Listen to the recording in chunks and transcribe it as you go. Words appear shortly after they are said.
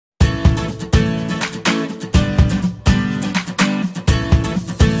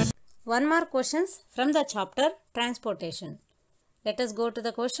one more questions from the chapter transportation. Let us go to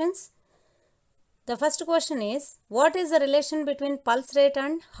the questions. The first question is, what is the relation between pulse rate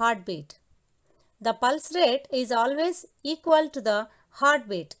and heartbeat? The pulse rate is always equal to the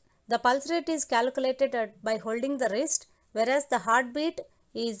heartbeat. The pulse rate is calculated by holding the wrist, whereas the heartbeat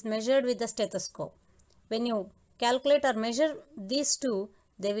is measured with the stethoscope. When you calculate or measure these two,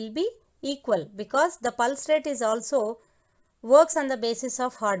 they will be equal because the pulse rate is also works on the basis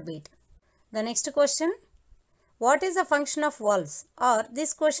of heartbeat. The next question, what is the function of valves? Or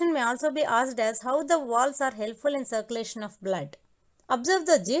this question may also be asked as how the valves are helpful in circulation of blood. Observe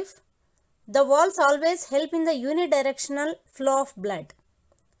the GIF. The valves always help in the unidirectional flow of blood.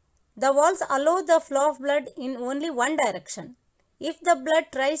 The valves allow the flow of blood in only one direction. If the blood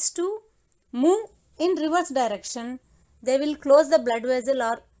tries to move in reverse direction, they will close the blood vessel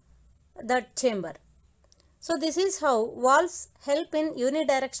or the chamber. So this is how valves help in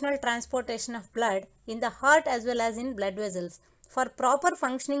unidirectional transportation of blood in the heart as well as in blood vessels for proper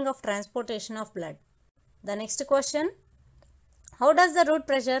functioning of transportation of blood. The next question, how does the root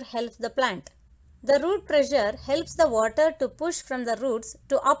pressure help the plant? The root pressure helps the water to push from the roots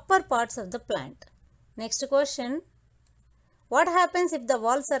to upper parts of the plant. Next question, what happens if the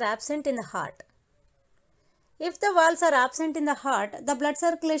valves are absent in the heart? If the valves are absent in the heart, the blood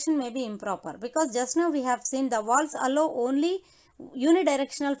circulation may be improper because just now we have seen the valves allow only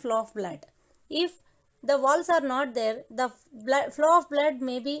unidirectional flow of blood. If the valves are not there, the flow of blood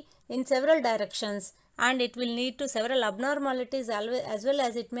may be in several directions and it will lead to several abnormalities as well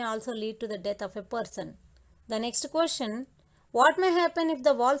as it may also lead to the death of a person. The next question, what may happen if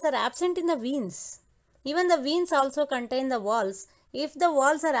the valves are absent in the veins? Even the veins also contain the valves. If the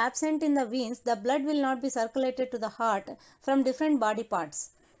valves are absent in the veins, the blood will not be circulated to the heart from different body parts.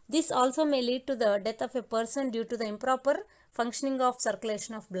 This also may lead to the death of a person due to the improper functioning of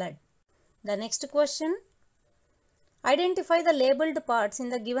circulation of blood. The next question, identify the labeled parts in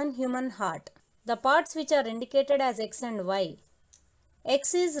the given human heart. The parts which are indicated as X and Y.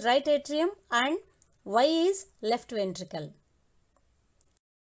 X is right atrium and Y is left ventricle.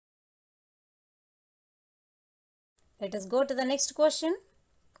 Let us go to the next question.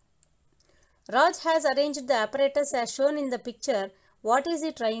 Raj has arranged the apparatus as shown in the picture. What is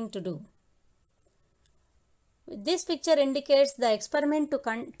he trying to do? This picture indicates the experiment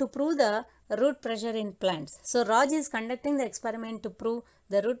to prove the root pressure in plants. So Raj is conducting the experiment to prove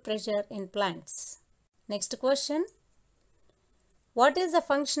the root pressure in plants. Next question. What is the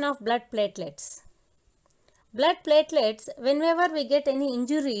function of blood platelets? Blood platelets, whenever we get any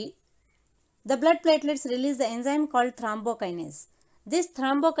injury, the blood platelets release the enzyme called thrombokinase. This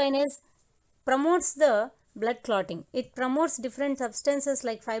thrombokinase promotes the blood clotting. It promotes different substances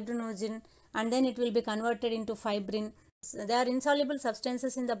like fibrinogen and then it will be converted into fibrin. So they are insoluble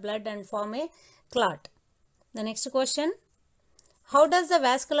substances in the blood and form a clot. The next question, how does the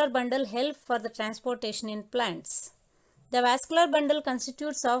vascular bundle help for the transportation in plants? The vascular bundle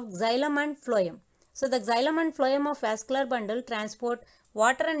constitutes of xylem and phloem. So the xylem and phloem of vascular bundle transport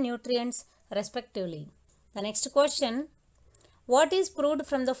water and nutrients respectively. The next question, what is proved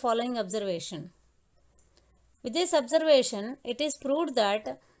from the following observation? With this observation, it is proved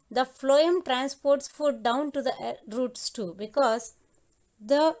that the phloem transports food down to the roots too because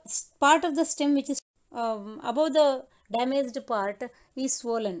the part of the stem which is above the damaged part is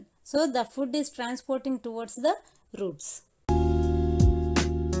swollen. So the food is transporting towards the roots.